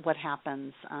about what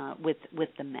happens with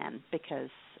the men, because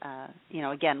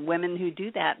again, women who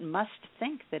do that must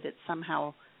think that it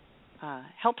somehow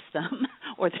helps them,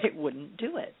 or they wouldn't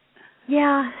do it.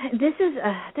 Yeah,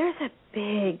 there's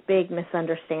a big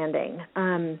misunderstanding,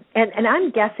 and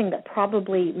I'm guessing that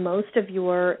probably most of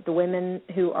the women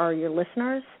who are your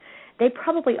listeners, they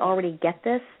probably already get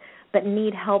this, but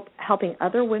need help helping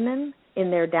other women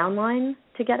in their downline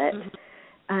to get it,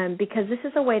 because this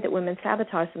is a way that women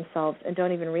sabotage themselves and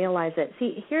don't even realize it.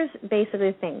 See, here's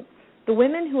basically the thing: the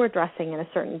women who are dressing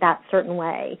in that certain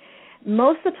way,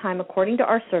 most of the time, according to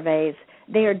our surveys,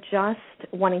 they are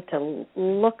just wanting to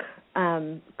look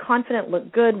confident,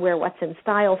 look good, wear what's in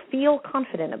style, feel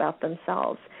confident about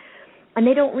themselves. And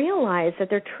they don't realize that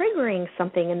they're triggering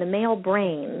something in the male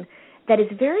brain that is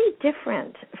very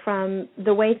different from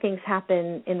the way things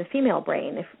happen in the female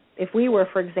brain. If we were,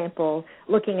 for example,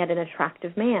 looking at an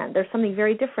attractive man, there's something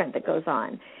very different that goes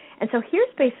on. And so here's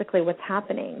basically what's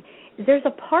happening. There's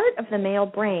a part of the male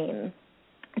brain,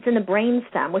 it's in the brain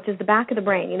stem, which is the back of the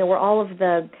brain, where all of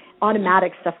the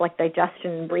automatic stuff like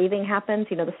digestion and breathing happens,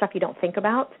 the stuff you don't think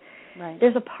about. Right.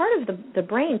 There's a part of the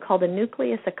brain called the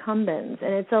nucleus accumbens,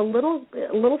 and it's a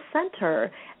little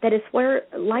center that is where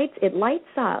it lights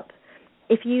up.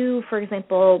 If you, for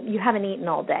example, you haven't eaten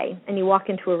all day and you walk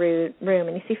into a room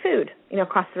and you see food,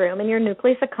 across the room, and your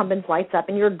nucleus accumbens lights up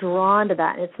and you're drawn to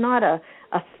that. And it's not a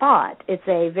thought. It's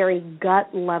a very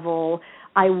gut level,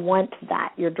 I want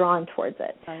that. You're drawn towards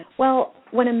it. Right. Well,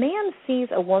 when a man sees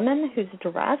a woman who's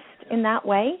dressed in that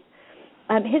way,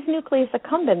 his nucleus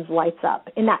accumbens lights up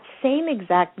in that same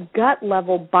exact gut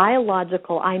level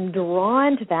biological, I'm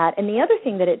drawn to that. And the other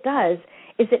thing that it does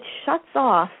is it shuts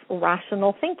off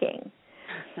rational thinking.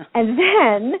 And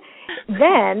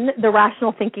then the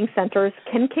rational thinking centers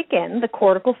can kick in, the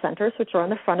cortical centers, which are on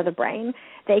the front of the brain.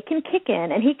 They can kick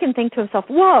in, and he can think to himself,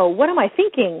 whoa, what am I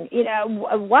thinking?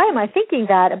 Why am I thinking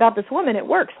that about this woman at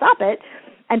work? Stop it,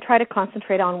 and try to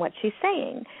concentrate on what she's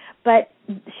saying. But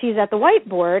she's at the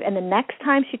whiteboard, and the next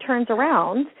time she turns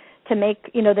around to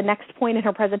make, the next point in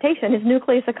her presentation, his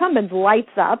nucleus accumbens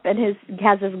lights up, and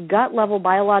has this gut-level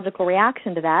biological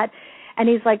reaction to that. And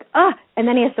he's like, and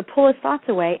then he has to pull his thoughts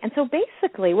away. And so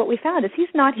basically what we found is he's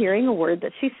not hearing a word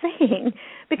that she's saying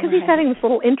because he's having this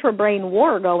little intra-brain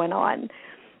war going on.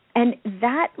 And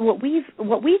that, what we've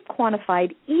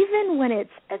quantified, even when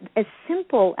it's as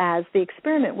simple as the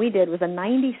experiment we did was a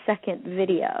 90-second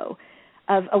video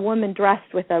of a woman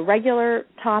dressed with a regular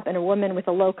top and a woman with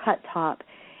a low-cut top.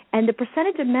 And the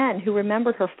percentage of men who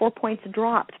remembered her 4 points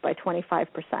dropped by 25%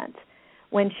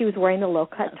 when she was wearing the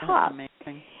low-cut top.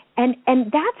 Amazing. And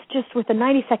that's just with a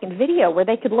 90-second video where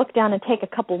they could look down and take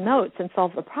a couple notes and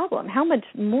solve the problem. How much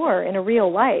more in a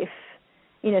real life,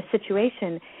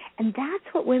 situation? And that's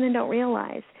what women don't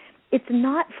realize. It's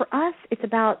not for us. It's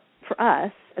about, for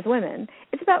us as women,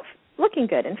 it's about looking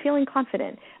good and feeling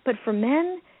confident. But for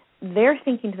men, they're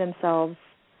thinking to themselves,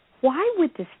 why would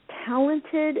this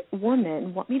talented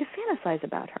woman want me to fantasize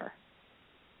about her?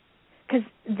 Because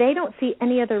they don't see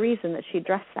any other reason that she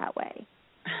dressed that way.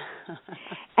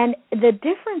 And the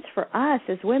difference for us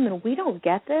as women, we don't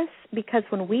get this because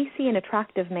when we see an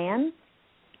attractive man,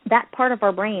 that part of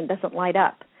our brain doesn't light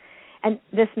up. And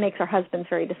this makes our husbands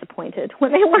very disappointed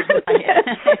when they learn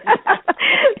this.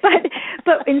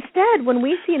 But instead, when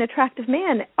we see an attractive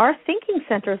man, our thinking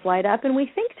centers light up and we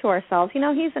think to ourselves,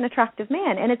 he's an attractive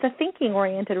man. And it's a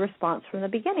thinking-oriented response from the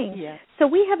beginning. Yes. So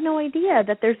we have no idea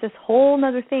that there's this whole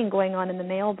other thing going on in the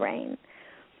male brain.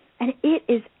 And it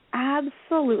is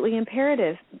absolutely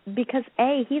imperative because,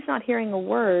 A, he's not hearing a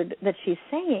word that she's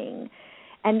saying,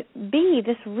 and B,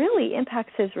 this really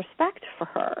impacts his respect for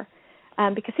her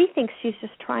because he thinks she's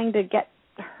just trying to get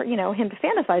her, him to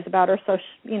fantasize about her so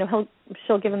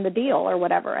she'll give him the deal or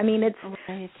whatever. I mean,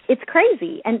 it's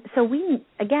crazy. And so we,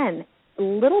 again,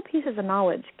 little pieces of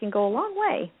knowledge can go a long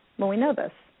way when we know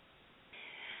this.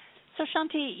 So,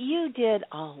 Shaunti, you did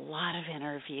a lot of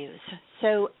interviews.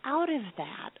 So out of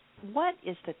that, what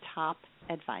is the top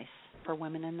advice for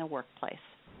women in the workplace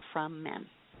from men?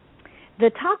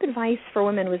 The top advice for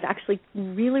women was actually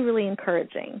really, really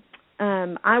encouraging.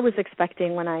 I was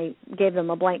expecting when I gave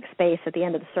them a blank space at the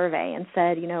end of the survey and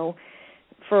said,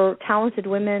 for talented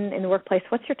women in the workplace,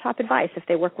 what's your top advice if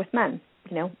they work with men?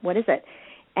 What is it?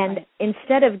 And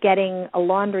instead of getting a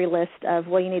laundry list of,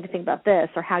 well, you need to think about this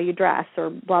or how you dress or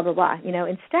blah, blah, blah,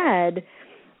 instead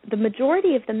the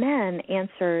majority of the men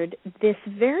answered this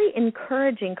very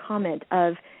encouraging comment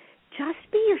of just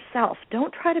be yourself.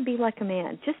 Don't try to be like a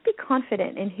man. Just be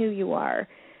confident in who you are.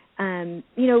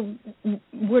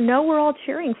 We're all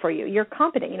cheering for you. You're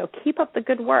competent. Keep up the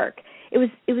good work. it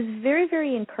was very,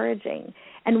 very encouraging.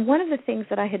 And one of the things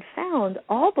that I had found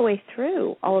all the way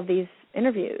through all of these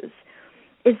interviews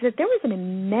is that there was an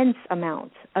immense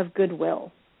amount of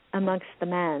goodwill amongst the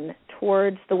men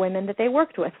towards the women that they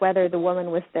worked with, whether the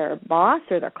woman was their boss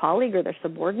or their colleague or their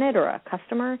subordinate or a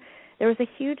customer. There was a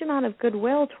huge amount of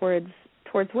goodwill towards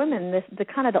women. The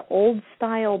kind of the old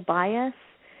style bias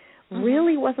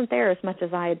really wasn't there as much as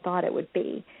I had thought it would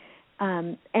be.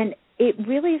 And it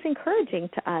really is encouraging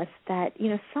to us that,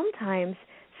 sometimes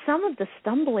some of the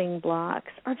stumbling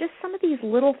blocks are just some of these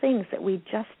little things that we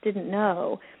just didn't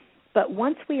know. But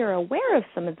once we are aware of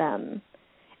some of them,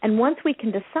 and once we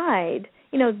can decide,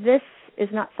 this is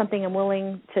not something I'm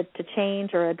willing to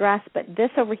change or address, but this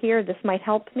over here, this might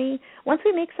help me. Once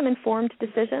we make some informed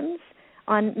decisions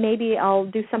on maybe I'll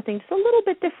do something just a little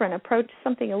bit different, approach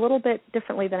something a little bit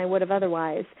differently than I would have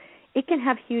otherwise, it can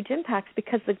have huge impacts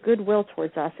because the goodwill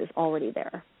towards us is already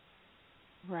there.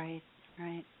 Right.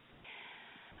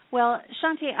 Well,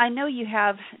 Shaunti, I know you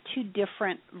have two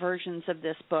different versions of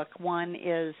this book. One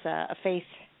is a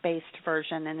faith-based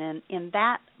version, and then in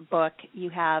that book you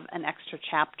have an extra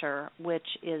chapter, which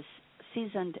is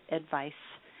seasoned advice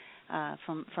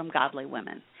from godly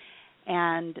women.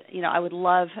 And, I would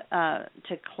love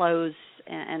to close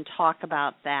and talk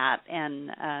about that. And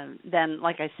then,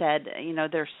 like I said,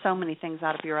 there's so many things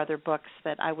out of your other books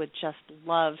that I would just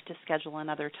love to schedule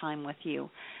another time with you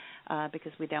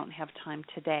because we don't have time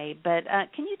today. But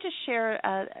can you just share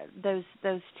those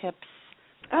tips?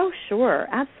 Oh, sure,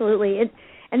 absolutely.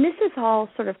 And this is all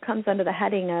sort of comes under the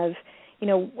heading of,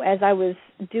 as I was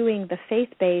doing the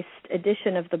faith-based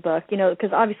edition of the book, because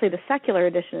obviously the secular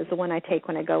edition is the one I take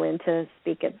when I go in to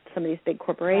speak at some of these big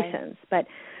corporations. Right.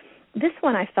 But this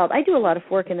one I felt, I do a lot of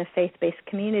work in the faith-based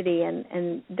community,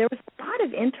 and there was a lot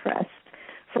of interest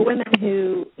for women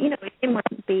who, they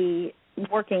might be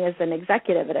working as an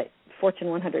executive at a Fortune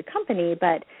 100 company,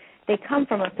 but they come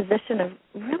from a position of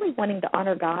really wanting to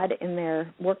honor God in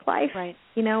their work life, right.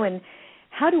 And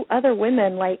how do other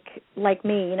women like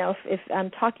me,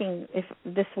 if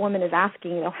this woman is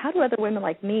asking, how do other women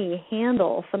like me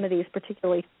handle some of these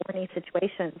particularly thorny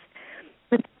situations?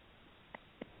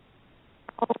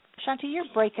 Shaunti, you're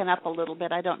breaking up a little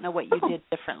bit. I don't know what you did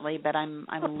differently, but I'm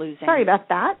losing. Sorry about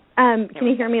that. Can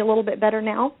you hear me a little bit better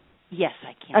now? Yes,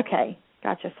 I can. Okay,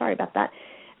 gotcha. Sorry about that.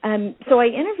 So I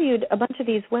interviewed a bunch of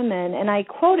these women, and I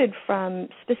quoted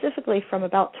specifically from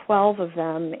about 12 of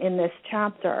them in this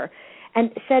chapter, and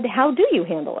said, "How do you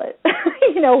handle it?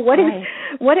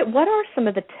 What are some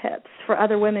of the tips for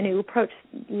other women who approach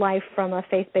life from a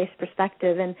faith-based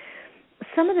perspective?" And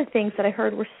some of the things that I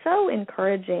heard were so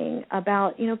encouraging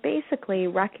about, basically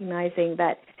recognizing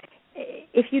that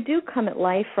if you do come at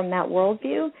life from that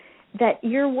worldview, that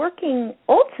you're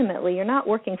not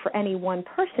working for any one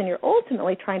person. You're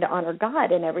ultimately trying to honor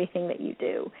God in everything that you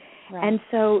do. Right. And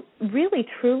so really,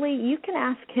 truly, you can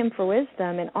ask Him for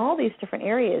wisdom in all these different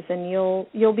areas, and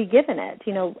you'll be given it.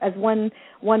 As one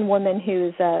woman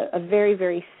who's a very,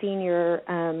 very senior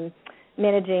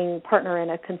managing partner in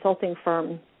a consulting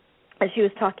firm, she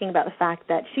was talking about the fact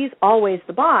that she's always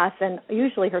the boss, and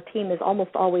usually her team is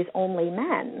almost always only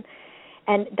men.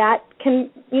 And that can,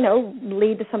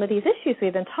 lead to some of these issues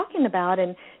we've been talking about.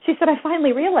 And she said, I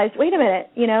finally realized, wait a minute,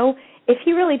 if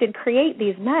He really did create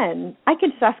these men, I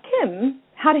could just ask Him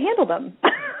how to handle them,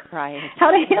 right?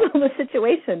 How to handle the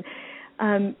situation.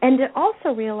 And to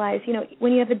also realize,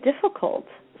 when you have a difficult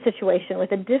situation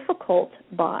with a difficult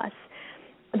boss,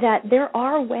 that there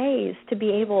are ways to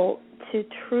be able to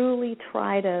truly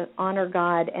try to honor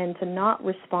God and to not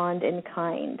respond in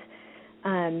kind.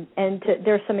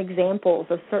 There are some examples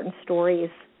of certain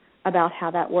stories about how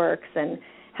that works and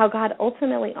how God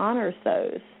ultimately honors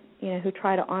those, who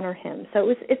try to honor Him.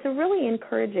 So it's really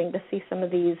encouraging to see some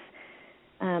of these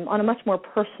on a much more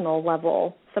personal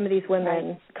level, some of these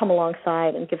women come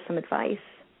alongside and give some advice.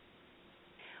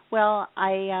 Well,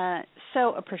 I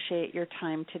so appreciate your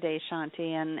time today, Shaunti,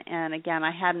 and again,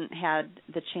 I hadn't had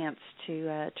the chance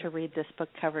to read this book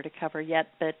cover to cover yet,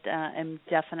 but I'm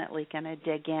definitely going to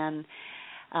dig in.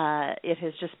 It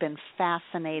has just been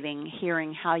fascinating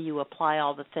hearing how you apply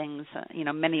all the things,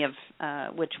 many of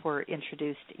which were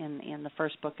introduced in the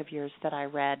first book of yours that I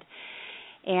read.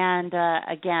 And,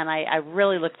 again, I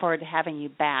really look forward to having you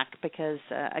back because,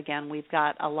 again, we've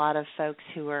got a lot of folks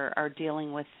who are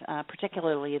dealing with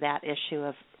particularly that issue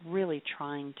of really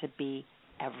trying to be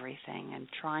everything and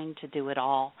trying to do it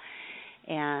all.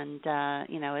 And,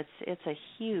 it's a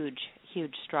huge,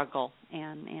 huge struggle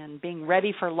and being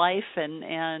ready for life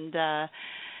and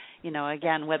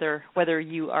again, whether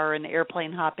you are an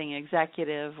airplane hopping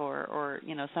executive or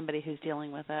somebody who's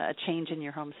dealing with a change in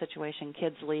your home situation,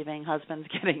 kids leaving, husbands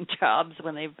getting jobs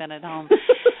when they've been at home.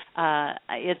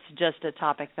 It's just a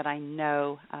topic that I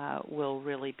know will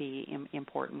really be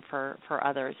important for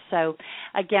others. So,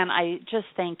 again, I just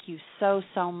thank you so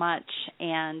much.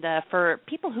 And for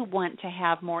people who want to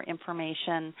have more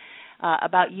information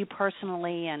about you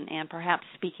personally and perhaps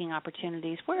speaking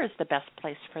opportunities, where is the best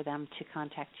place for them to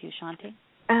contact you, Shaunti?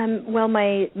 Well,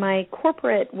 my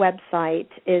corporate website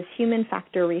is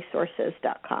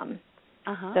humanfactorresources.com.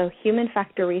 Uh-huh. So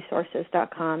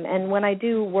humanfactorresources.com. And when I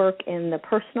do work in the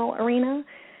personal arena,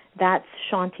 that's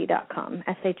Shaunti.com,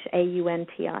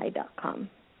 SHAUNTI.com.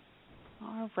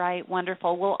 All right,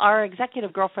 wonderful. Well, our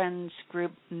Executive Girlfriends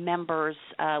Group members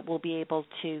will be able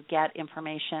to get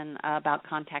information about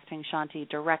contacting Shaunti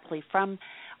directly from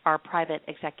our private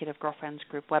Executive Girlfriends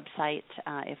Group website.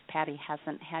 If Patty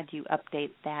hasn't had you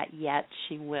update that yet,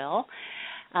 she will.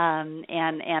 And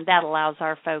that allows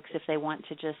our folks, if they want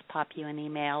to just pop you an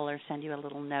email or send you a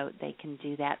little note, they can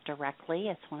do that directly.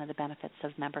 It's one of the benefits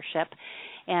of membership.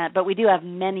 But we do have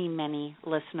many, many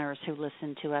listeners who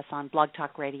listen to us on Blog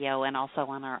Talk Radio and also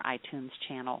on our iTunes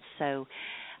channel. So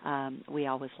we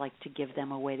always like to give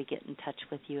them a way to get in touch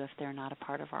with you if they're not a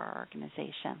part of our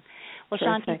organization. Well,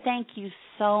 Shaunti, thank you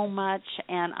so much,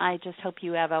 and I just hope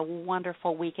you have a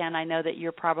wonderful weekend. I know that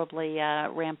you're probably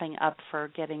ramping up for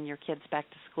getting your kids back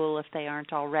to school if they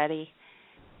aren't already.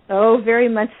 Oh, very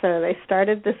much so. They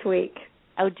started this week.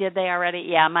 Oh, did they already?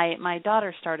 Yeah, my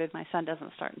daughter started. My son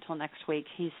doesn't start until next week.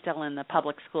 He's still in the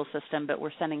public school system, but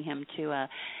we're sending him to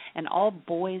an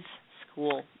all-boys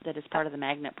school that is part of the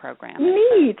Magnet program.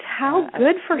 Neat. How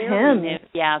good for him.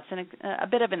 Yeah, it's a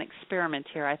bit of an experiment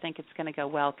here. I think it's going to go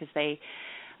well because they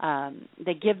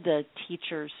give the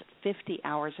teachers 50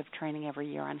 hours of training every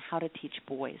year on how to teach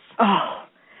boys. Oh,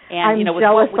 and, I'm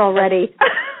jealous already.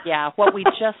 Yeah, what we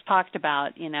just talked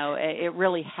about, it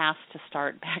really has to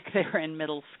start back there in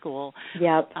middle school.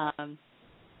 Yep.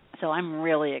 So I'm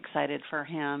really excited for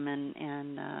him,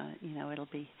 and it'll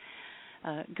be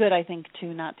good, I think,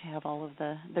 too, not to have all of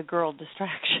the girl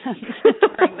distractions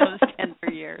during those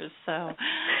tender years. So,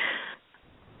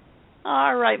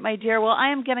 all right, my dear. Well,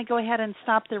 I am going to go ahead and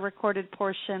stop the recorded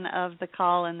portion of the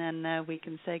call, and then we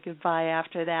can say goodbye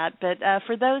after that. But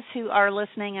for those who are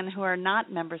listening and who are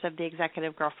not members of the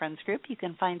Executive Girlfriends Group, you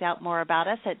can find out more about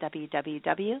us at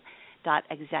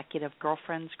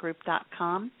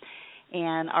www.executivegirlfriendsgroup.com.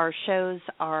 And our shows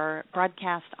are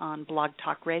broadcast on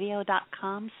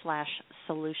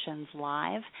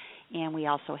blogtalkradio.com/solutionslive. And we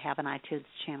also have an iTunes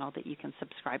channel that you can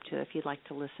subscribe to if you'd like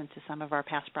to listen to some of our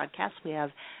past broadcasts. We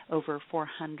have over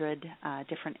 400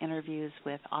 different interviews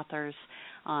with authors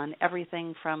on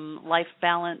everything from life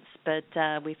balance, but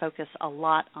we focus a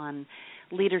lot on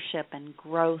leadership and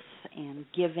growth and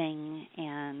giving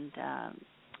and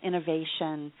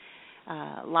innovation.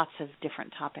 Lots of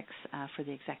different topics for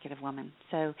the executive woman.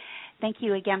 So thank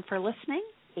you again for listening,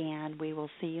 and we will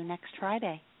see you next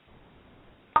Friday.